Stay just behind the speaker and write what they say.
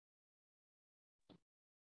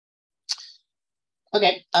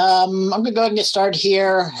Okay, I'm going to go ahead and get started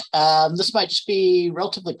here. This might just be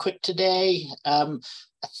relatively quick today. I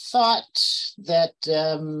thought that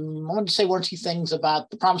I wanted to say one or two things about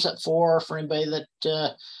the problem set for anybody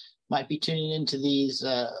that might be tuning into these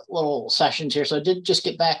little sessions here. So I did just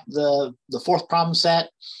get back the fourth problem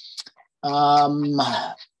set.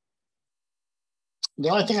 The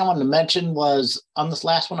only thing I wanted to mention was on this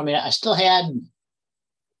last one, I mean, I still had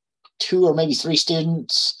 2 or maybe 3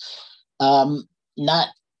 students not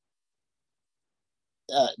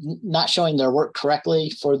showing their work correctly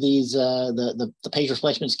for these the page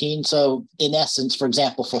replacement scheme. So in essence, for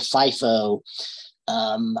example, for FIFO,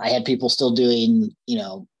 I had people still doing,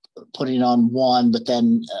 putting on 1, but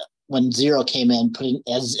then when 0 came in, putting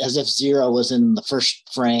as if 0 was in the first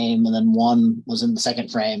frame and then 1 was in the second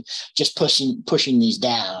frame, just pushing these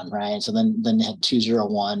down, right? So then they had 2, 0,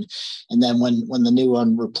 1, and then when the new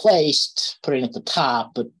one replaced, putting at the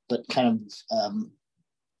top, but kind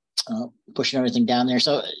of pushing everything down there.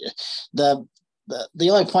 So the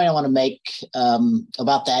only point I want to make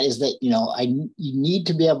about that is that you need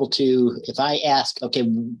to be able to, if I ask, okay,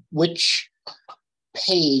 which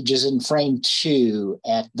page is in frame 2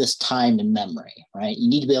 at this time in memory, right? You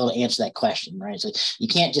need to be able to answer that question, right? So you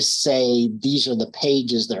can't just say these are the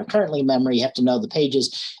pages that are currently in memory. You have to know the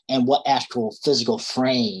pages and what actual physical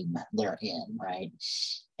frame they're in, right?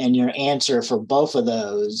 And your answer for both of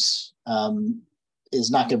those is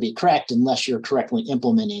not going to be correct unless you're correctly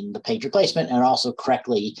implementing the page replacement and also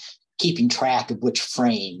correctly keeping track of which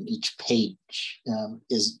frame each page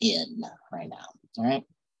is in right now, all right?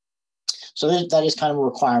 So that is kind of a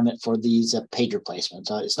requirement for these page replacements.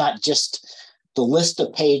 It's not just the list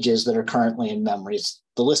of pages that are currently in memory, it's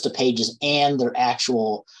the list of pages and their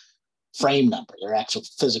actual frame number, their actual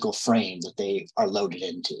physical frame that they are loaded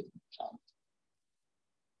into. So.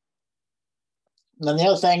 And then the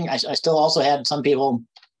other thing, I still also had some people,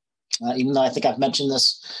 even though I think I've mentioned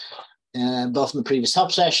this both in the previous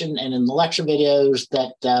help session and in the lecture videos,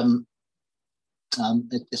 that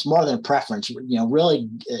it's more than a preference. Really,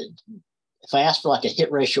 if I ask for like a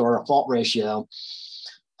hit ratio or a fault ratio,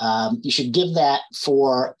 you should give that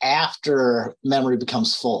for after memory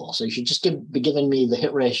becomes full. So you should just be giving me the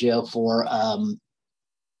hit ratio for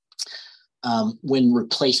when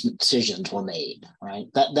replacement decisions were made, right?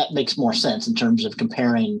 That makes more sense in terms of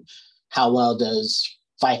comparing how well does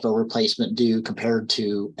FIFO replacement do compared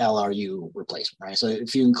to LRU replacement, right? So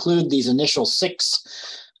if you include these initial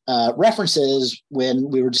 6 references when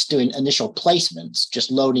we were just doing initial placements,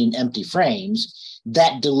 just loading empty frames,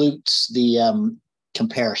 that dilutes the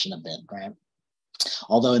comparison a bit, right?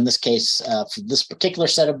 Although in this case, for this particular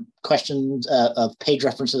set of questions of page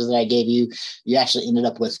references that I gave you, you actually ended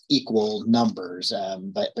up with equal numbers.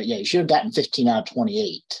 But yeah, you should have gotten 15 out of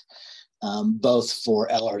 28, both for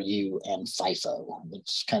LRU and FIFO.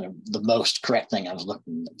 It's kind of the most correct thing I was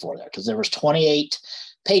looking for there, because there was 28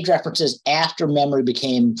 page references after memory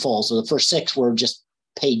became full. So the first 6 were just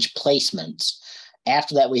page placements.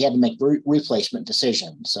 After that, we had to make replacement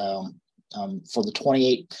decisions. So for the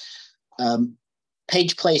 28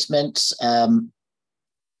 page placements,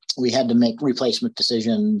 we had to make replacement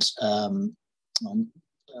decisions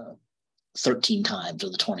 13 times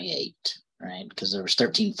of the 28, right? Because there was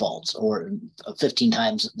 13 faults, or 15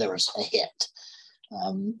 times there was a hit.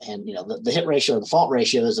 And the hit ratio or the fault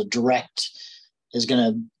ratio is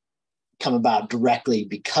going to come about directly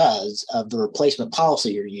because of the replacement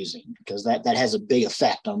policy you're using, because that has a big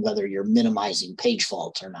effect on whether you're minimizing page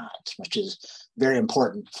faults or not, which is very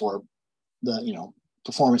important for the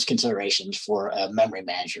performance considerations for a memory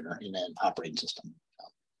manager in an operating system.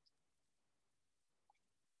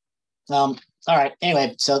 All right.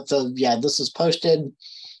 Anyway, so yeah, this is posted.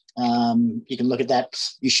 You can look at that.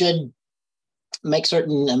 You should make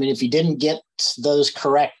certain. I mean, if you didn't get those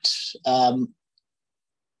correct.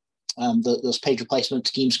 Those page replacement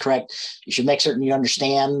schemes correct, you should make certain you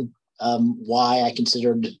understand why I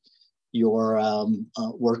considered your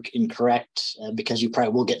work incorrect, because you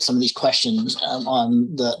probably will get some of these questions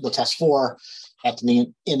on the test 4 at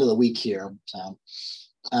the end of the week here. So,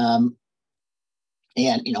 and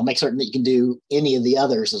make certain that you can do any of the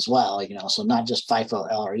others as well. So not just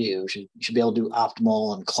FIFO, LRU. You should be able to do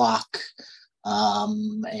optimal and clock,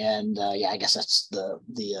 and yeah, I guess that's the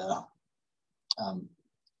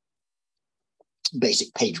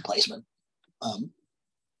basic page replacement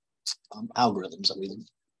algorithms that we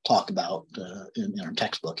talk about in our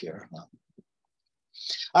textbook here.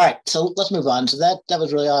 All right, so let's move on. So that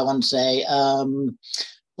was really all I wanted to say.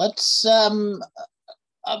 Let's.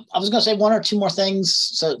 I was going to say 1 or 2 more things.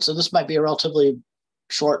 So this might be a relatively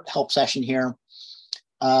short help session here.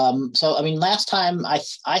 So, I mean, last time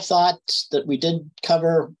I thought that we did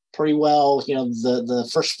cover pretty well, you know, the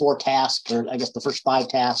first 4 tasks, or I guess the first 5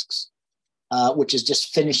 tasks, which is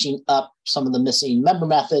just finishing up some of the missing member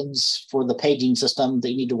methods for the paging system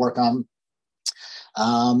that you need to work on.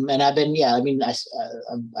 And I've been, yeah, I mean,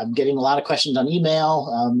 I'm getting a lot of questions on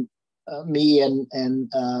email. Me and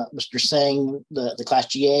Mr. Singh, the class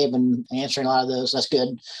GA, have been answering a lot of those. That's good.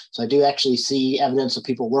 So I do actually see evidence of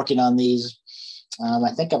people working on these.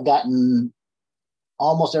 I think I've gotten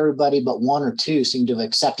almost everybody but 1 or 2 seem to have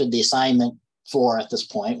accepted the assignment for at this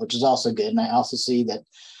point, which is also good. And I also see that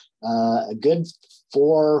a good 3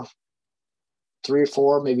 or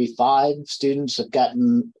 4, maybe 5 students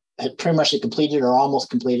had pretty much completed or almost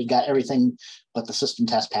completed, got everything but the system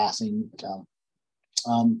test passing. So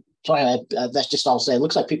anyway, that's just all to say. It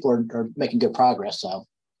looks like people are making good progress. So,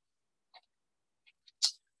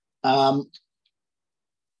 I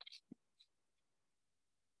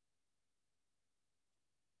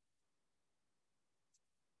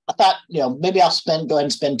thought, you know, maybe I'll go ahead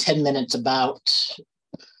and spend 10 minutes about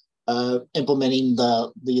implementing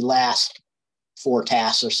the last 4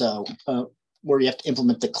 tasks or so, where you have to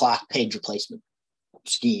implement the clock page replacement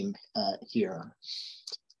scheme here.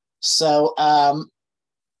 So,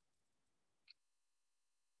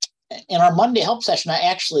 in our Monday help session, I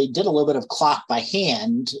actually did a little bit of clock by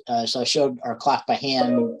hand. So I showed our clock by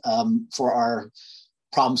hand for our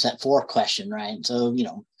problem set 4 question, right? So, you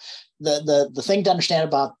know, the thing to understand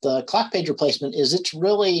about the clock page replacement is it's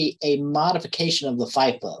really a modification of the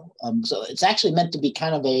FIFO. So it's actually meant to be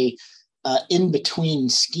kind of a in-between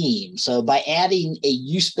scheme. So by adding a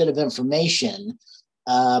use bit of information,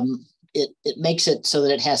 it makes it so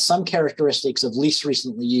that it has some characteristics of least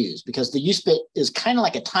recently used, because the use bit is kind of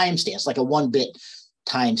like a timestamp. It's like a 1-bit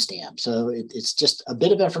timestamp. So it's just a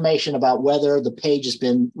bit of information about whether the page has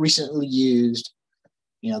been recently used.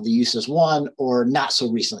 You know, the use is 1, or not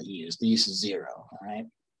so recently used. The use is 0. All right.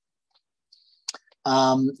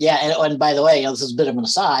 Yeah, and by the way, you know, this is a bit of an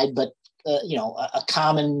aside, but you know, a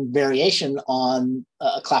common variation on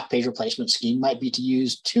a clock page replacement scheme might be to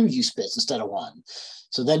use 2 use bits instead of 1.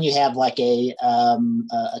 So then you have like a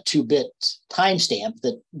 2-bit timestamp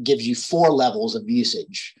that gives you 4 levels of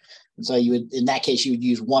usage. And so you would, in that case, you would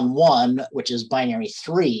use 1-1, which is binary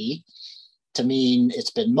 3, to mean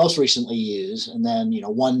it's been most recently used. And then, you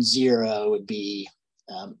know, 1-0 would be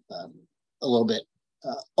a little bit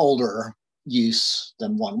older use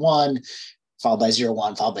than 1-1, followed by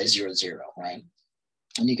 0-1, followed by 0-0, right?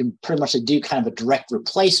 And you can pretty much do kind of a direct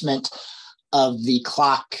replacement of the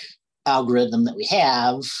clock algorithm that we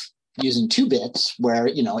have using 2 bits, where,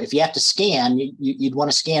 you know, if you have to scan, you'd want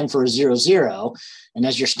to scan for a 0-0, and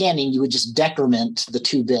as you're scanning, you would just decrement the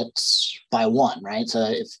 2 bits by 1, right?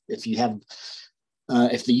 So if you have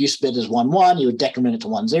if the use bit is 1-1, you would decrement it to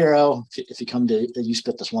 1-0. If you come to a use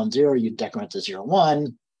bit that's 1-0, you'd decrement to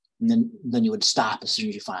 0-1, and then you would stop as soon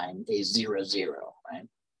as you find a 0-0, right?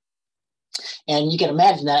 And you can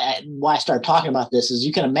imagine that why I started talking about this is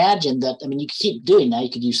you can imagine that, I mean, you keep doing that. You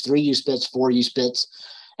could use 3 use bits, 4 use bits.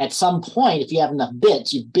 At some point, if you have enough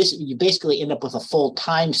bits, you basically end up with a full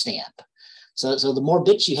timestamp. So the more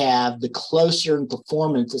bits you have, the closer in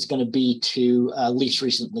performance it's going to be to least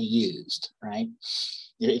recently used, right?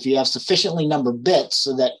 If you have sufficiently numbered bits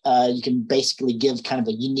so that you can basically give kind of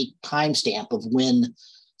a unique timestamp of when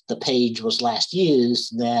the page was last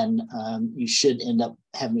used, then you should end up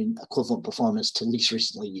having equivalent performance to least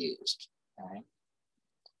recently used. All right.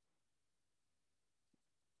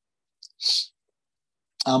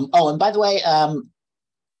 Oh, and by the way,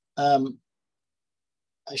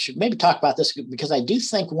 I should maybe talk about this, because I do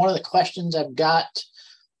think one of the questions I've got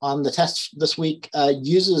on the test this week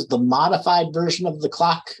uses the modified version of the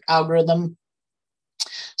clock algorithm.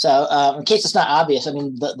 So in case it's not obvious, I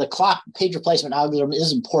mean, the clock page replacement algorithm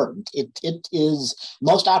is important. It is,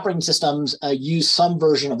 most operating systems use some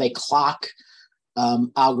version of a clock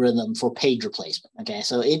algorithm for page replacement. Okay,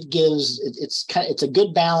 so it gives, it's a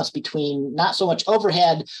good balance between not so much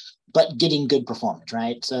overhead, but getting good performance,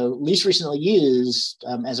 right? So least recently used,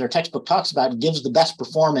 as our textbook talks about, gives the best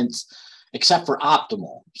performance except for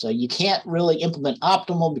optimal. So you can't really implement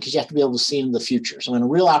optimal because you have to be able to see in the future. So in a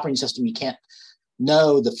real operating system, you can't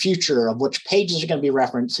know the future of which pages are going to be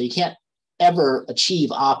referenced, so you can't ever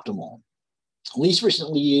achieve optimal. Least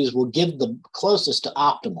recently used will give the closest to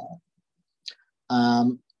optimal.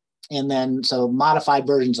 And then, so modified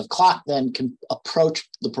versions of clock then can approach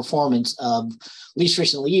the performance of least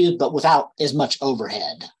recently used, but without as much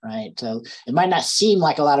overhead, right? So it might not seem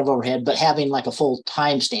like a lot of overhead, but having like a full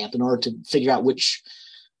timestamp in order to figure out which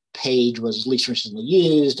page was least recently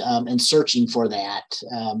used and searching for that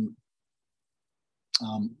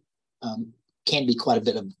um, can be quite a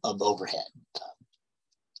bit of overhead.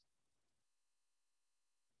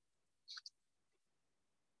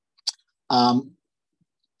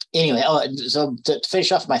 Anyway, so to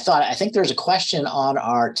finish off my thought, I think there's a question on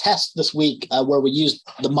our test this week where we used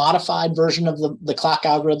the modified version of the clock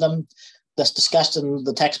algorithm that's discussed in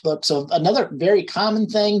the textbook. So another very common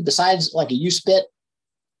thing besides like a use bit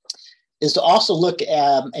is to also look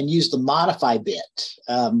and use the modify bit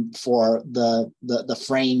for the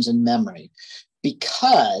frames in memory.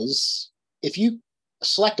 Because if you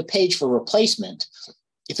select a page for replacement,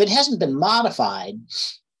 if it hasn't been modified,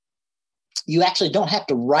 you actually don't have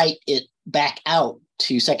to write it back out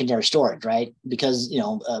to secondary storage, right? Because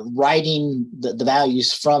writing the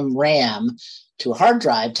values from RAM to a hard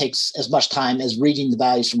drive takes as much time as reading the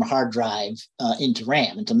values from a hard drive into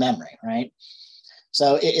RAM, into memory, right?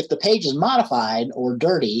 So if the page is modified or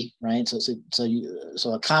dirty, right?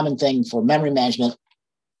 So a common thing for memory management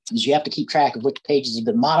is you have to keep track of which pages have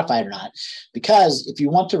been modified or not, because if you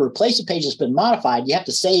want to replace a page that's been modified, you have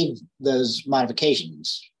to save those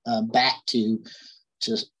modifications back to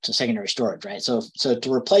secondary storage, right? So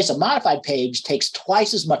to replace a modified page takes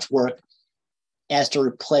twice as much work as to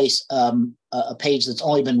replace a page that's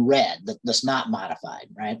only been read, that's not modified,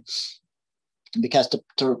 right? Because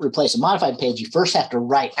to replace a modified page, you first have to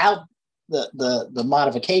write out the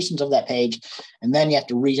modifications of that page, and then you have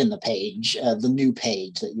to read in the page, the new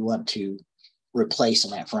page that you want to replace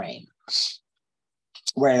in that frame.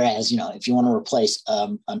 Whereas, if you want to replace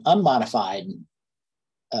an unmodified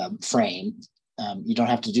frame, you don't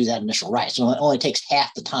have to do that initial write. So it only takes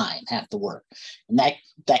half the time, half the work. And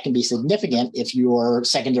that can be significant if your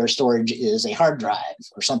secondary storage is a hard drive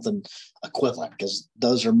or something equivalent, because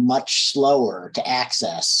those are much slower to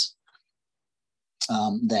access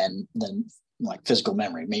than like physical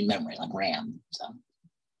memory, main memory, like RAM.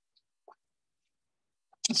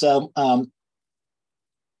 So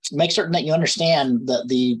make certain that you understand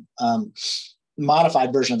the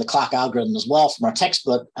modified version of the clock algorithm as well from our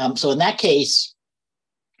textbook. So in that case,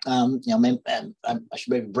 maybe, I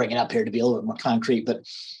should maybe bring it up here to be a little bit more concrete, but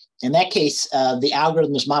in that case, the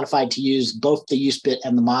algorithm is modified to use both the use bit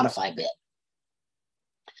and the modify bit.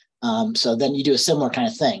 So then you do a similar kind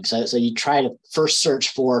of thing. So you try to first search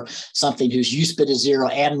for something whose use bit is 0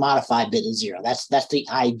 and modify bit is 0. That's the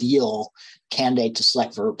ideal candidate to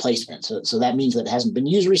select for replacement. So that means that it hasn't been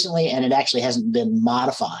used recently and it actually hasn't been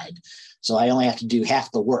modified. So I only have to do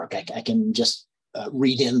half the work. I can just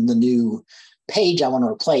read in the new page I want to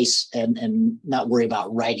replace and not worry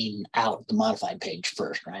about writing out the modified page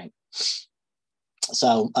first, right?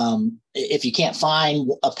 So if you can't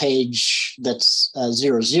find a page that's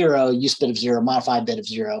 0, 0, use bit of 0, modified bit of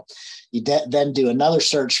 0, you then do another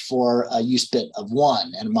search for a use bit of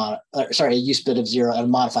 1 and a use bit of 0 and a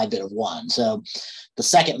modified bit of 1. So the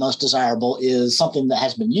second most desirable is something that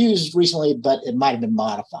has been used recently, but it might have been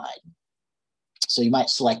modified. So you might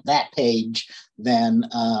select that page, then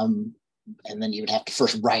and then you would have to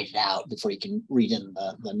first write it out before you can read in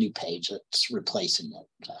the new page that's replacing it.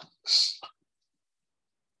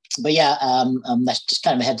 But yeah, that's just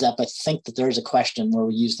kind of a heads up. I think that there's a question where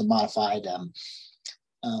we use the modified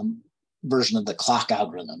version of the clock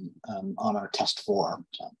algorithm on our test 4.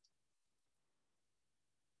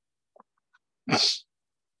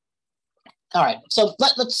 All right, so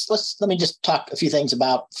let me just talk a few things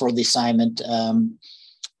about for the assignment.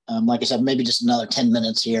 Like I said, maybe just another 10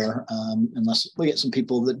 minutes here, unless we get some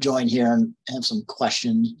people that join here and have some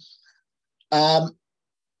questions.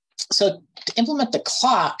 So to implement the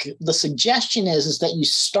clock, the suggestion is that you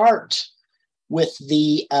start with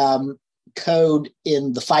the code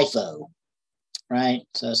in the FIFO, right?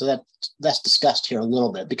 So that's discussed here a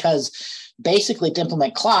little bit, because basically to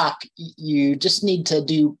implement clock, you just need to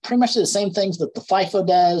do pretty much the same things that the FIFO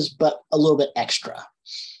does, but a little bit extra.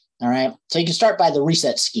 All right, so you can start by the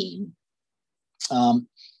reset scheme.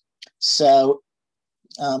 Let's look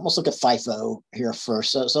at FIFO here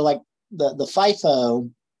first. So like the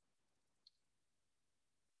FIFO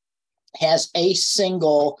has a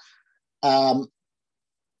single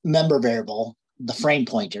member variable, the frame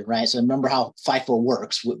pointer, right? So remember how FIFO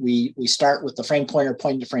works. We start with the frame pointer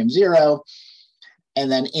pointing to frame 0,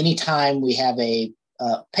 and then anytime we have a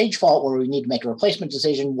page fault where we need to make a replacement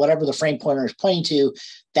decision, whatever the frame pointer is pointing to,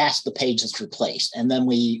 that's the page that's replaced. And then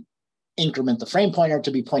we increment the frame pointer to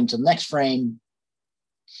be pointing to the next frame.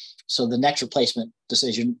 So the next replacement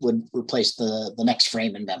decision would replace the next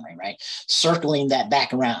frame in memory, right? Circling that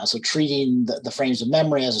back around. So treating the frames of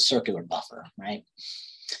memory as a circular buffer, right?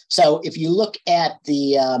 So if you look at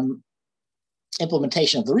the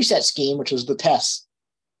implementation of the reset scheme, which was the test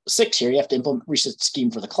 6 here, you have to implement reset scheme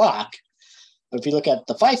for the clock. But if you look at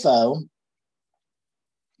the FIFO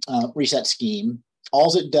reset scheme,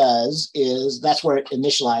 all it does is that's where it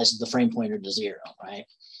initializes the frame pointer to 0, right?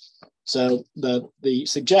 So the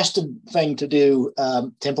suggested thing to do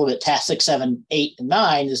to implement task 6, 7, 8, and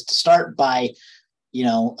 9 is to start by,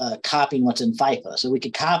 copying what's in FIFO. So we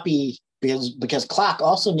could copy, because clock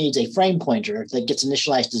also needs a frame pointer that gets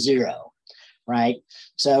initialized to 0, right?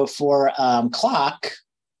 So for clock,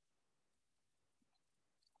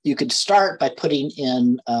 you could start by putting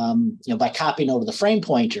in, by copying over the frame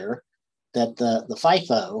pointer that the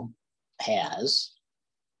FIFO has.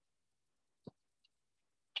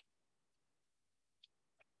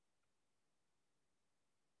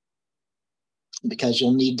 Because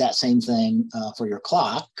you'll need that same thing for your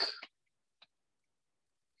clock.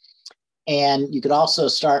 And you could also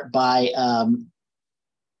start by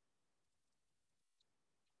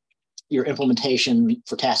your implementation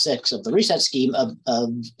for task 6 of the reset scheme of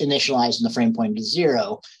initializing the frame pointer to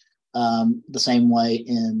 0 the same way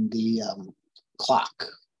in the clock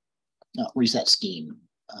reset scheme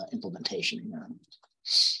implementation.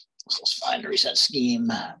 So let's find a reset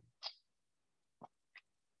scheme.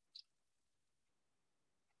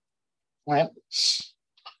 All right.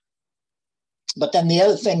 But then the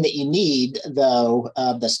other thing that you need, though,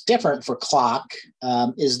 that's different for clock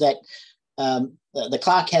is that the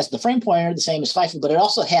clock has the frame pointer, the same as FIFO, but it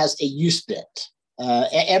also has a use bit.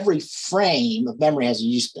 Every frame of memory has a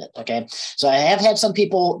use bit. Okay, so I have had some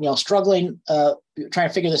people, struggling trying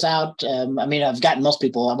to figure this out. I mean, I've gotten most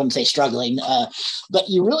people. I wouldn't say struggling, but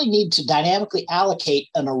you really need to dynamically allocate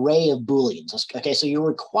an array of booleans. Okay, so you're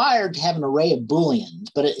required to have an array of booleans,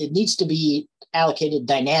 but it needs to be allocated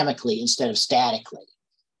dynamically instead of statically.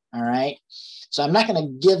 All right. So I'm not going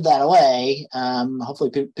to give that away. Hopefully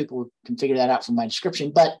people can figure that out from my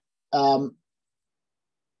description. But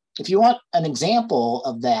if you want an example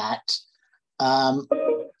of that,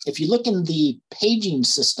 if you look in the paging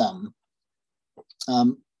system,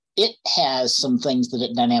 it has some things that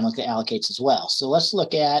it dynamically allocates as well. So let's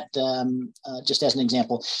look at, just as an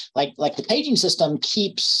example, like the paging system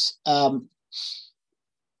keeps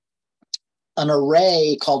an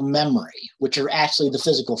array called memory, which are actually the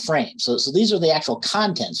physical frames. So these are the actual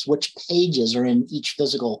contents, which pages are in each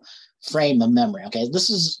physical frame of memory. Okay, this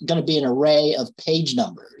is going to be an array of page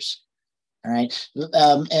numbers. All right,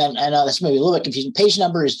 and I know this may be a little bit confusing. Page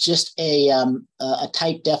number is just a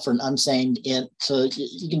type def or an unsigned int. So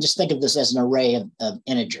you can just think of this as an array of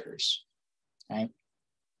integers. Right,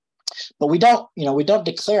 but we don't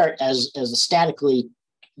declare it as a statically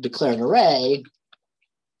declared array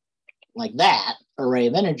like that, array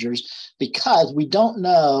of integers, because we don't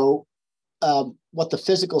know what the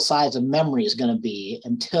physical size of memory is going to be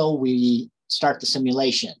until we start the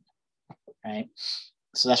simulation, right?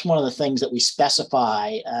 So that's one of the things that we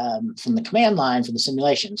specify from the command line for the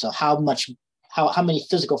simulation. So how many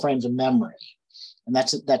physical frames of memory, and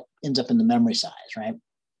that ends up in the memory size, right?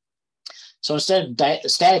 So instead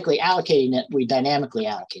of statically allocating it, we dynamically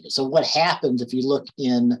allocate it. So what happens if you look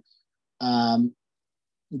in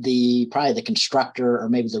probably the constructor or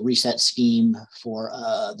maybe the reset scheme for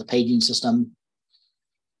the paging system.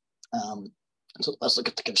 So let's look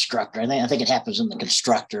at the constructor. I think it happens in the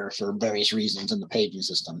constructor for various reasons in the paging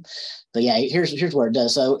system. But yeah, here's where it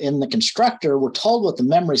does. So in the constructor, we're told what the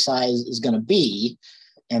memory size is going to be,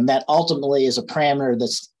 and that ultimately is a parameter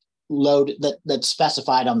that's loaded that's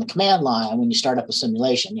specified on the command line when you start up a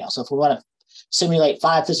simulation. So if we want to simulate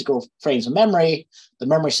 5 physical frames of memory, the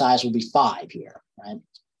memory size will be 5 here, right?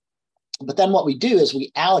 But then what we do is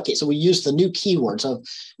we allocate. So we use the new keyword. So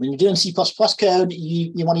when you're doing C++ code,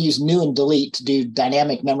 you want to use new and delete to do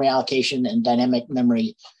dynamic memory allocation and dynamic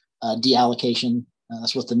memory deallocation.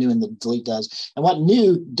 That's what the new and the delete does. And what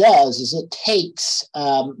new does is it takes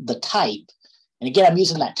the type. And again, I'm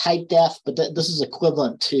using that type def, but this is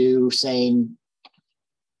equivalent to saying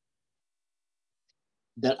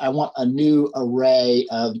that I want a new array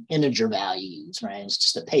of integer values, right? It's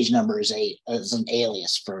just that page number is an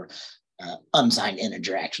alias for unsigned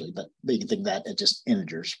integer, actually, but you can think of that as just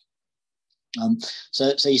integers.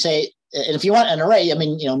 So you say, and if you want an array, I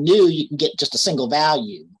mean, new, you can get just a single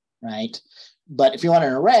value, right? But if you want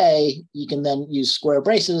an array, you can then use square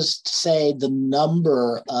braces to say the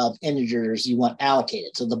number of integers you want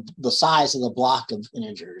allocated. So the size of the block of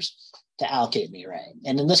integers to allocate in the array.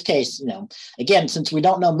 And in this case, again, since we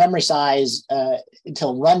don't know memory size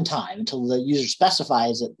until runtime, until the user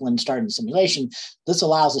specifies it when starting the simulation, this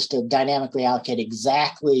allows us to dynamically allocate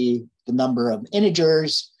exactly the number of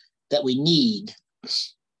integers that we need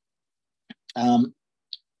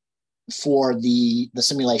for the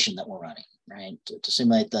simulation that we're running, right? To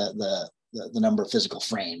simulate the the number of physical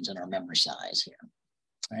frames in our memory size here,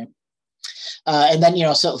 right? And then,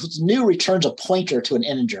 so new returns a pointer to an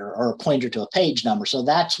integer or a pointer to a page number. So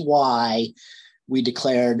that's why we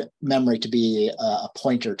declared memory to be a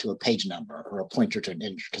pointer to a page number or a pointer to an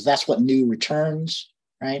integer, because that's what new returns,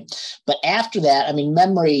 right? But after that, I mean,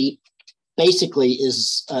 memory basically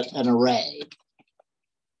is an array.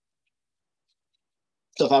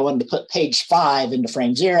 So if I wanted to put page 5 into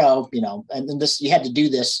frame 0, and then this, you had to do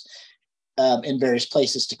this in various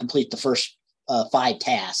places to complete the first 5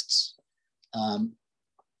 tasks. In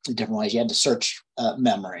different ways, you had to search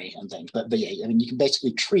memory and things. But yeah, I mean, you can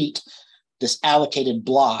basically treat this allocated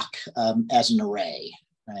block as an array,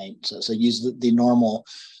 right? So use the normal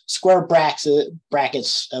square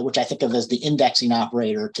brackets, which I think of as the indexing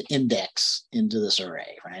operator, to index into this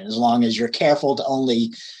array, right? As long as you're careful to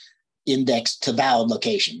only index to valid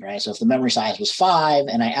location, right? So if the memory size was 5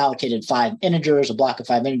 and I allocated 5 integers, a block of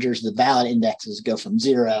 5 integers, the valid indexes go from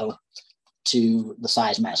 0 to the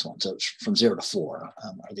size minus 1. So it's from 0 to 4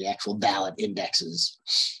 are the actual valid indexes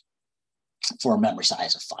for a memory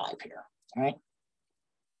size of 5 here. All right.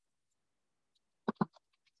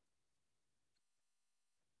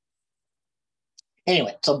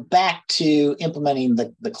 Anyway, so back to implementing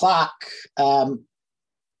the clock.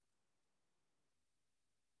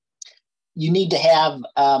 You need to have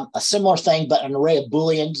a similar thing, but an array of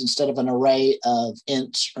Booleans instead of an array of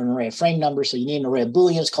ints or an array of frame numbers. So you need an array of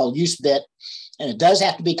Booleans called useBit, and it does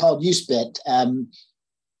have to be called useBit.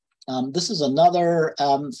 This is another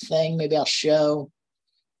thing maybe I'll show,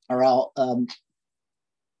 or I'll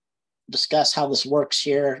discuss how this works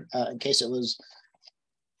here in case it was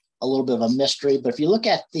a little bit of a mystery. But if you look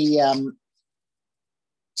at the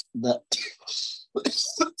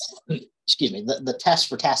excuse me, the test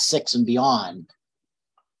for task 6 and beyond,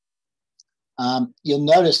 you'll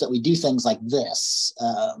notice that we do things like this.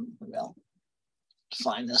 I'll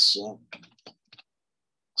find this so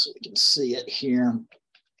we can see it here.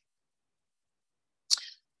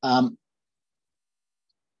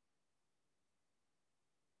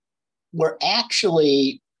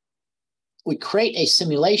 We create a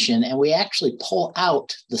simulation and we actually pull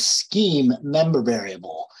out the scheme member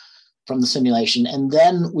variable from the simulation. And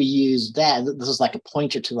then we use that. This is like a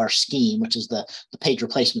pointer to our scheme, which is the page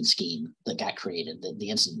replacement scheme that got created, the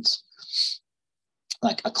instance,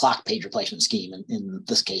 like a clock page replacement scheme in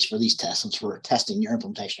this case for these tests, since we're testing your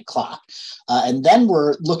implementation of clock. And then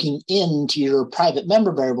we're looking into your private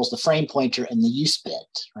member variables, the frame pointer and the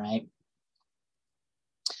useBit, right?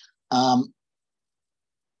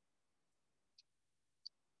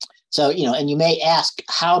 So, and you may ask,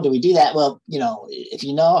 how do we do that? Well, if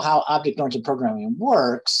you know how object-oriented programming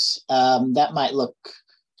works, that might look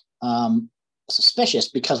suspicious,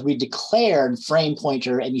 because we declared frame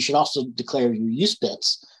pointer, and you should also declare your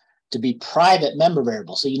useBits to be private member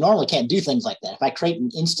variables. So you normally can't do things like that. If I create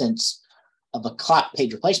an instance of a clock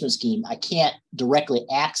page replacement scheme, I can't directly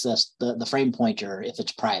access the frame pointer if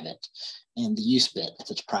it's private, and the useBit if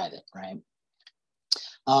it's private, right?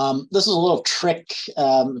 This is a little trick.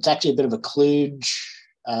 It's actually a bit of a kludge,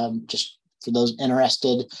 just for those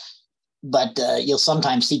interested. But you'll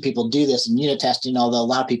sometimes see people do this in unit testing, although a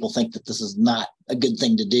lot of people think that this is not a good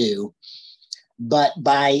thing to do. But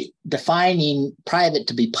by defining private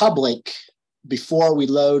to be public before we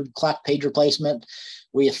load clock page replacement,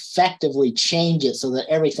 we effectively change it so that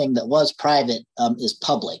everything that was private is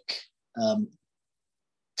public.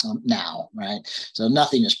 Now, right? So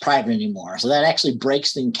nothing is private anymore. So that actually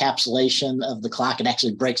breaks the encapsulation of the clock. It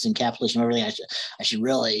actually breaks the encapsulation of everything. I should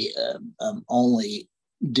really only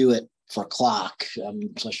do it for clock. So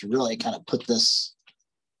I should really kind of put this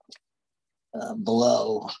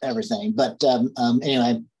below everything. But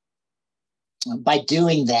anyway, by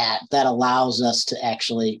doing that, that allows us to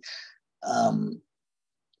actually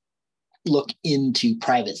look into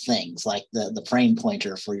private things like the frame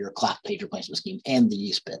pointer for your clock page replacement scheme and the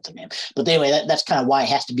useBit. But anyway, that's kind of why it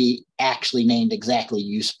has to be actually named exactly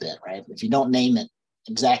useBit, right? If you don't name it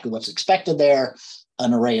exactly what's expected there,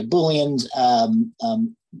 an array of Booleans,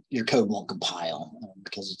 your code won't compile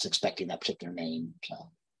because it's expecting that particular name. So.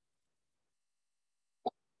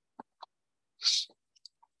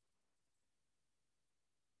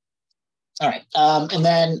 All right, and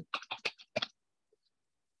then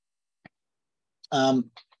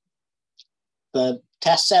the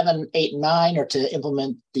test 7, 8, and 9 are to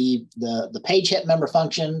implement the page hit member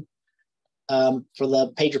function for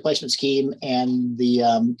the page replacement scheme, and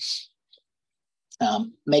the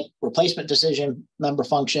make replacement decision member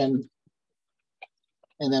function,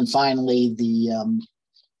 and then finally the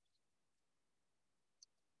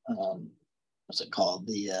what's it called,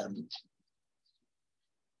 the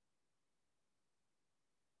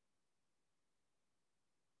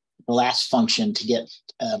last function to get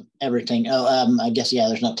everything. I guess, yeah,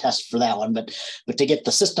 there's no test for that one, but to get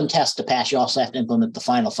the system test to pass, you also have to implement the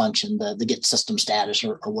final function, the get system status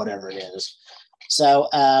or whatever it is. So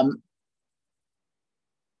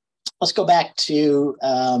let's go back to,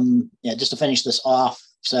 just to finish this off.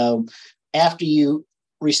 So after you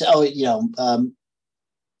reset,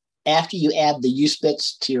 after you add the use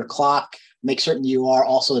bits to your clock, make certain you are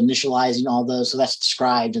also initializing all those. So that's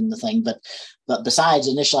described in the thing. But besides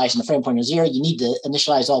initializing the frame pointer 0, you need to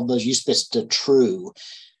initialize all those use bits to true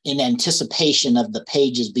in anticipation of the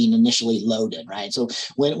pages being initially loaded, right? So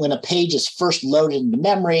when a page is first loaded into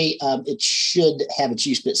memory, it should have its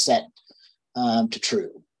use bit set to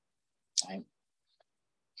true, right?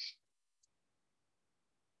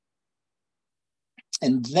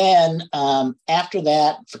 And then after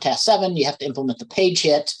that, for task 7, you have to implement the page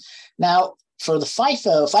hit. Now, for the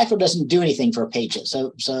FIFO doesn't do anything for a page hit.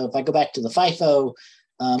 So if I go back to the FIFO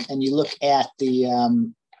and you look at the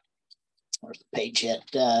where's the page hit?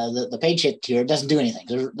 The page hit here doesn't do anything.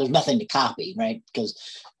 There's nothing to copy, right?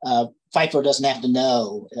 Because FIFO doesn't have to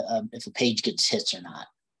know if a page gets hits or not.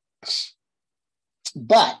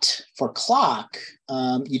 But for clock,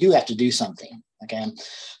 you do have to do something. Okay,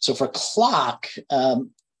 so for clock,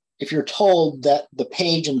 if you're told that the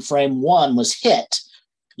page in frame 1 was hit,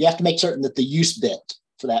 you have to make certain that the use bit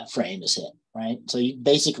for that frame is hit, right? So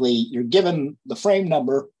you're given the frame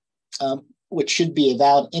number, which should be a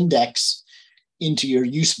valid index into your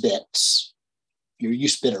use bit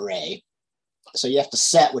array. So you have to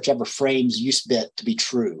set whichever frame's use bit to be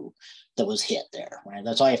true that was hit there, right?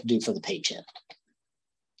 That's all you have to do for the page hit.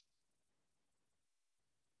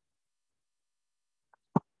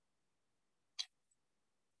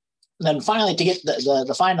 And then finally, to get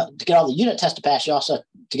to get all the unit tests to pass, you also have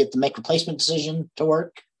to get the make replacement decision to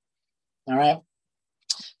work. All right.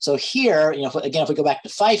 So here, if we go back to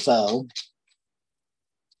FIFO,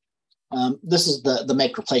 this is the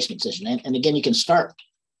make replacement decision, and again, you can start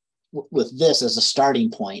with this as a starting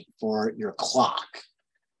point for your clock,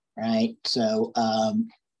 right? So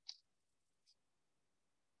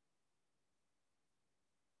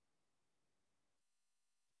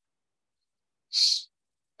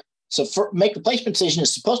So for make replacement decision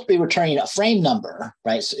is supposed to be returning a frame number,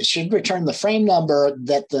 right? So it should return the frame number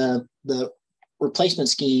that the replacement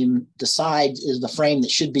scheme decides is the frame that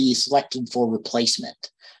should be selected for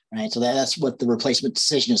replacement, right? So that's what the replacement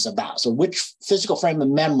decision is about. So which physical frame of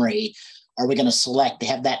memory are we going to select to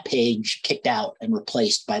have that page kicked out and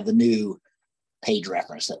replaced by the new page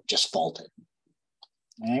reference that just faulted,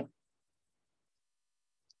 right?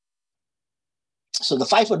 So the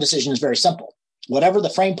FIFO decision is very simple. Whatever the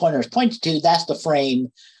frame pointer is pointed to, that's the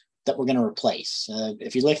frame that we're going to replace.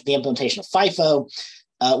 If you look at the implementation of FIFO,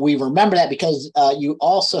 we remember that because you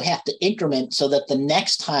also have to increment so that the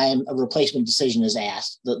next time a replacement decision is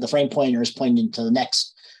asked, the frame pointer is pointing to the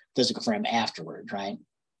next physical frame afterwards, right?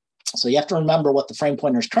 So you have to remember what the frame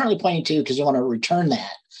pointer is currently pointing to because you want to return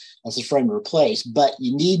that as the frame to replace, but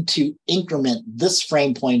you need to increment this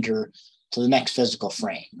frame pointer to the next physical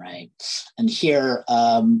frame, right? And here,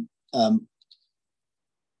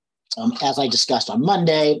 as I discussed on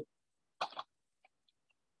Monday,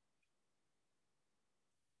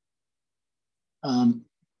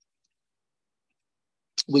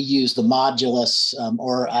 we use the modulus,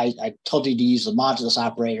 or I told you to use the modulus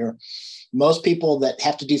operator. Most people that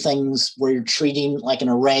have to do things where you're treating like an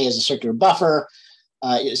array as a circular buffer,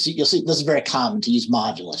 you'll see this is very common to use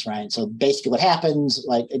modulus, right? So basically what happens,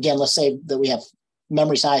 like, again, let's say that we have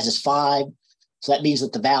memory size is 5. So that means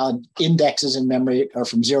that the valid indexes in memory are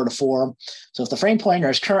from 0 to 4. So if the frame pointer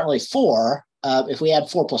is currently 4, if we add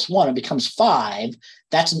 4 plus 1, it becomes 5.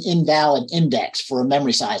 That's an invalid index for a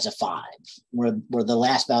memory size of 5, where the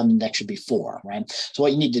last valid index should be 4, right? So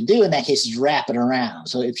what you need to do in that case is wrap it around.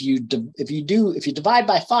 So if you divide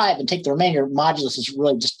by 5 and take the remainder, modulus is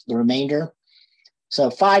really just the remainder. So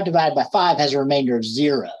 5 divided by 5 has a remainder of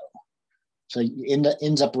 0. So it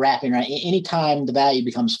ends up wrapping around. Anytime the value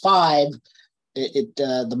becomes 5,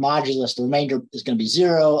 the modulus, the remainder is going to be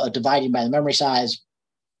 0, dividing by the memory size.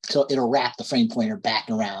 So it'll wrap the frame pointer back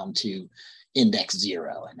around to index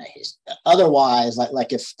 0 in that case. Otherwise,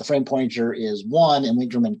 like if the frame pointer is 1 and we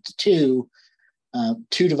increment it to 2,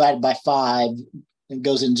 2 divided by 5, it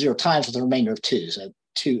goes in 0 times with a remainder of 2. So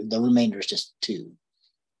the remainder is just 2.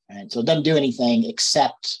 Right? So it doesn't do anything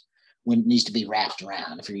except when it needs to be wrapped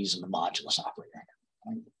around if you're using the modulus operator.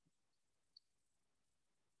 Right?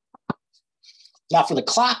 Now for the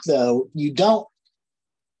clock, though, you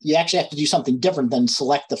actually have to do something different than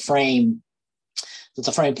select the frame that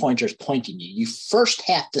the frame pointer is pointing you. You first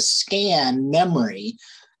have to scan memory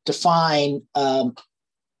to find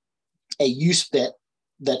a use bit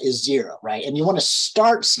that is 0, right? And you want to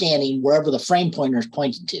start scanning wherever the frame pointer is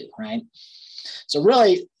pointing to, right? So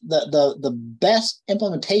really, the best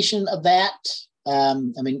implementation of that, I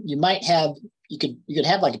mean, you could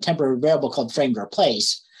have like a temporary variable called frame to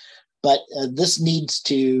replace, but this you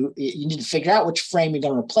need to figure out which frame you're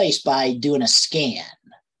going to replace by doing a scan,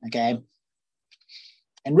 okay?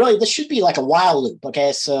 And really, this should be like a while loop,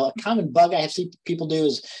 okay? So a common bug I have seen people do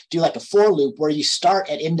is do like a for loop where you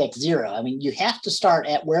start at index 0. I mean, you have to start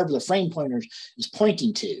at wherever the frame pointer is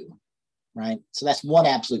pointing to, right? So that's one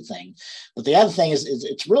absolute thing. But the other thing is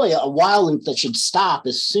it's really a while loop that should stop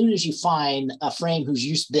as soon as you find a frame whose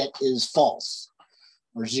use bit is false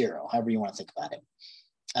or 0, however you want to think about it.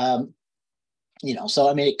 So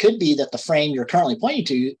I mean, it could be that the frame you're currently pointing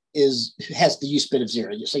to has the use bit of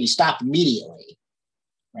 0. So you stop immediately,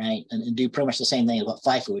 right? And do pretty much the same thing as what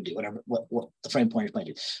FIFO would do, what the frame pointer is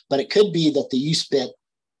pointing to. But it could be that the use bit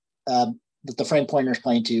that the frame pointer is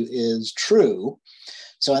pointing to is true.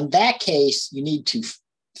 So in that case, you need to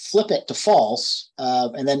flip it to false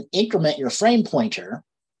and then increment your frame pointer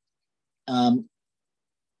and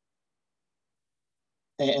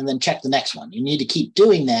then check the next one. You need to keep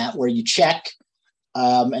doing that where you check,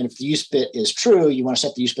 and if the use bit is true, you want to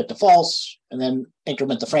set the use bit to false and then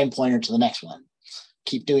increment the frame pointer to the next one.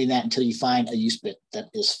 Keep doing that until you find a use bit that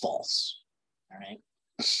is false, all right?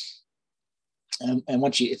 And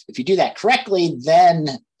once if you do that correctly, then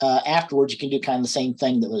afterwards you can do kind of the same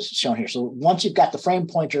thing that was shown here. So once you've got the frame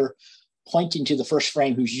pointer pointing to the first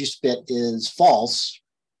frame whose use bit is false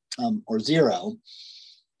or 0,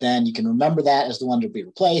 then you can remember that as the one to be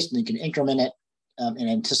replaced, and you can increment it in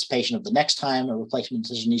anticipation of the next time a replacement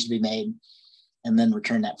decision needs to be made, and then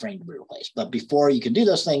return that frame to be replaced. But before you can do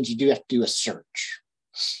those things, you do have to do a search.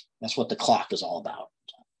 That's what the clock is all about.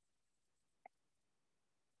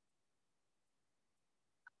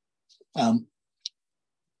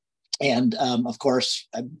 Of course,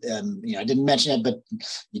 I didn't mention it, but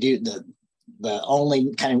you do the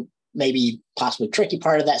only kind of maybe possibly tricky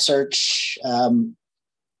part of that search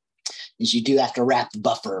is you do have to wrap the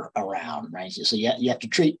buffer around, right? So you have to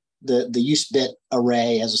treat the use bit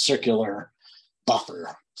array as a circular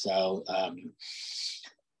buffer. So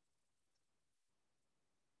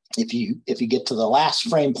if you get to the last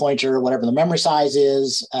frame pointer, whatever the memory size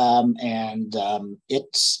is, and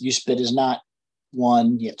its use bit is not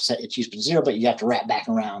 1, you have to set its use bit to 0, but you have to wrap back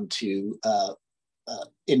around to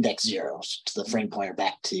index 0, to the frame pointer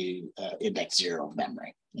back to index 0 of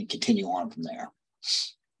memory, and continue on from there.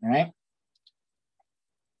 All right.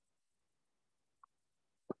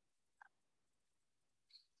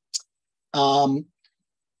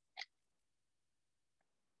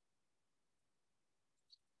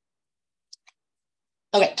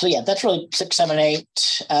 Okay, so yeah, that's really 6, 7, 8.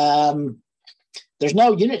 There's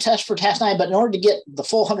no unit test for task 9, but in order to get the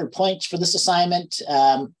full 100 points for this assignment,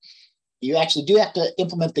 you actually do have to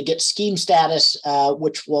implement the get scheme status,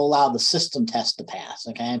 which will allow the system test to pass,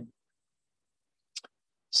 okay?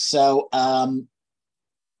 So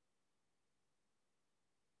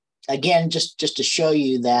again, just to show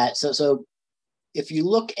you that, so if you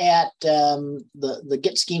look at the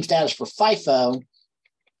get scheme status for FIFO,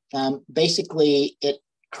 basically it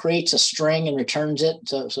creates a string and returns it.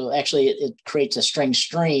 So actually it creates a string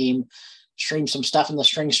streams some stuff in the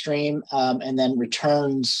string stream, and then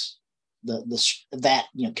returns that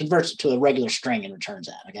converts it to a regular string and returns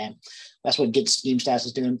that. Okay, that's what get scheme status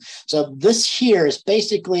is doing. So this here is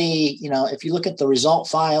basically, if you look at the result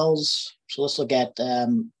files, so let's look at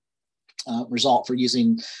result for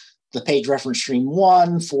using the page reference stream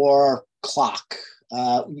 1 for clock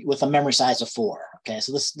with a memory size of 4. Okay,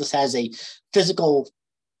 so this has a physical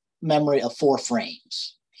memory of 4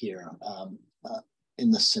 frames here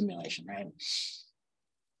in the simulation, right?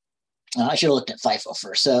 I should have looked at FIFO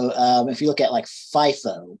first. So if you look at like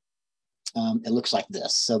FIFO, it looks like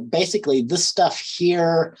this. So basically this stuff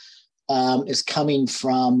here is coming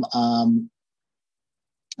from,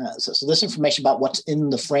 so this information about what's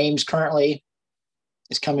in the frames currently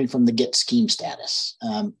is coming from the get scheme status.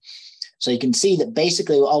 So you can see that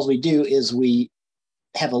basically all we do is we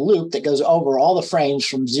have a loop that goes over all the frames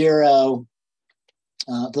from 0.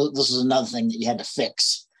 This is another thing that you had to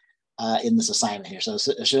fix in this assignment here. So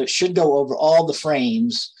it should go over all the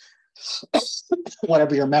frames,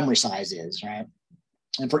 whatever your memory size is, right?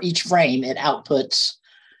 And for each frame, it outputs,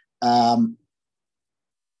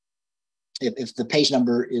 if the page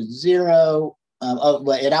number is 0,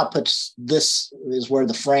 it outputs, this is where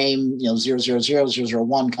the frame,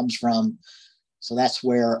 0000001 comes from. So that's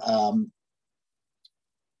where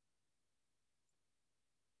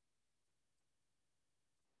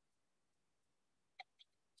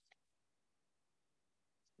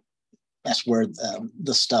that's where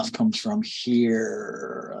the stuff comes from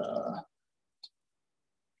here.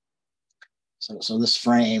 So this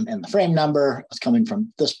frame and the frame number is coming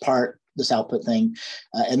from this part, this output thing.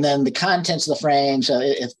 And then the contents of the frame. So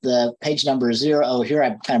if the page number is 0, here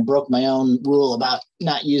I kind of broke my own rule about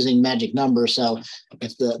not using magic numbers. So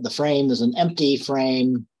if the frame is an empty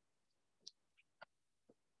frame,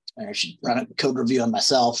 I should run a code review on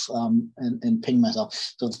myself and ping myself.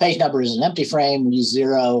 So if the page number is an empty frame, we use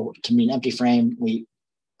 0 to mean empty frame. We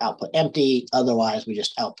output empty. Otherwise, we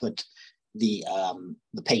just output the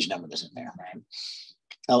page number that's in there, right?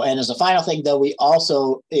 Oh, and as a final thing, though, we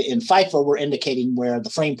also in FIFO we're indicating where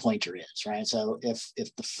the frame pointer is, right? So if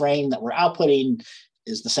the frame that we're outputting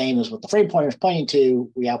is the same as what the frame pointer is pointing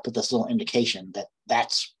to, we output this little indication that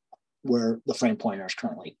that's where the frame pointer is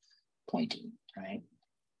currently pointing, right?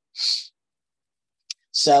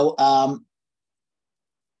 So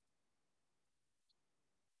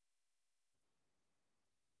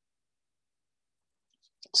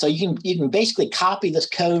so you can basically copy this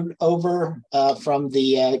code over from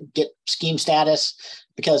the get scheme status,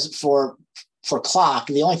 because for clock,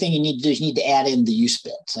 the only thing you need to do is you need to add in the use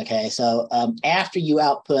bits. Okay, so after you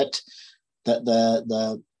output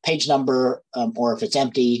the page number, or if it's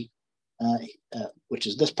empty, which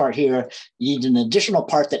is this part here, you need an additional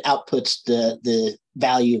part that outputs the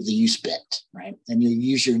value of the use bit, right? And you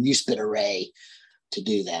use your use bit array to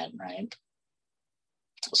do that, right?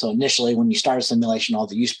 So initially, when you start a simulation, all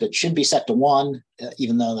the use bits should be set to 1,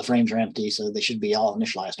 even though the frames are empty. So they should be all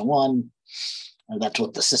initialized to 1. That's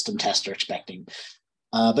what the system tests are expecting.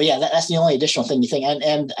 But yeah, that's the only additional thing you think.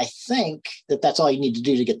 And I think that's all you need to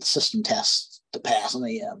do to get the system test to pass. Let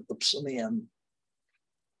me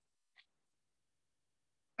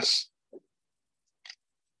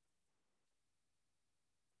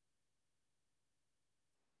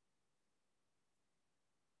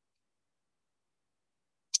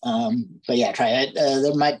but yeah, try it.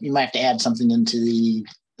 You might have to add something into the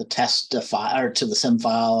test file or to the sim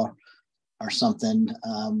file or something,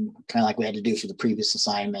 kind of like we had to do for the previous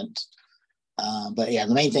assignment. But yeah,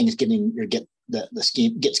 the main thing is getting your get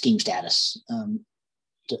scheme status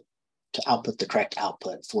to output the correct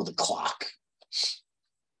output for the clock.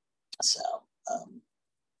 So.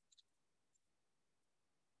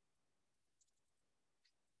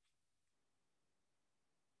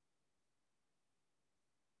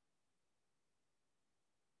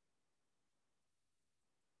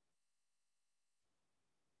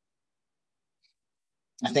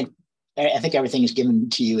 I think everything is given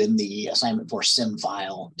to you in the assignment for sim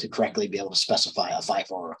file to correctly be able to specify a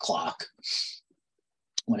FIFO or a clock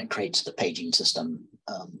when it creates the paging system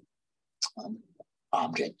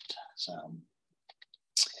object. So,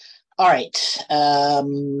 all right. I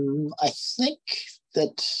think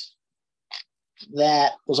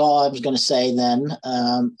that was all I was going to say then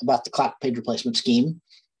about the clock page replacement scheme.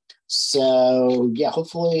 So yeah,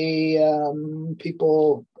 hopefully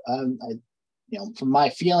people, from my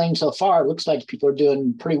feeling so far, it looks like people are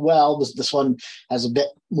doing pretty well. This one has a bit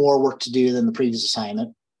more work to do than the previous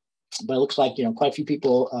assignment, but it looks like quite a few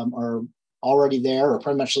people are already there, or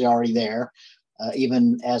pretty much already there,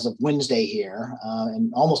 even as of Wednesday here,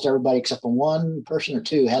 and almost everybody except for one person or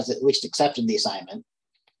two has at least accepted the assignment.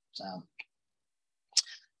 So,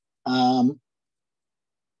 all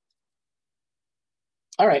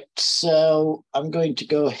right, so I'm going to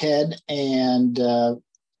go ahead and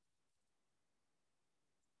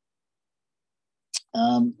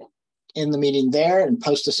end the meeting there and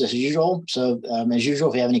post this as usual. So as usual,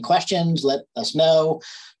 if you have any questions, let us know.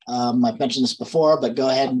 I've mentioned this before, but go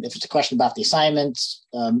ahead, and if it's a question about the assignments,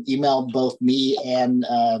 email both me and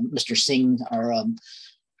Mr. Singh, our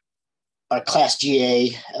class GA,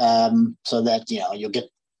 so that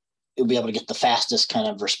you'll be able to get the fastest kind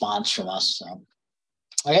of response from us. So,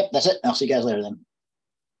 okay, that's it. I'll see you guys later then.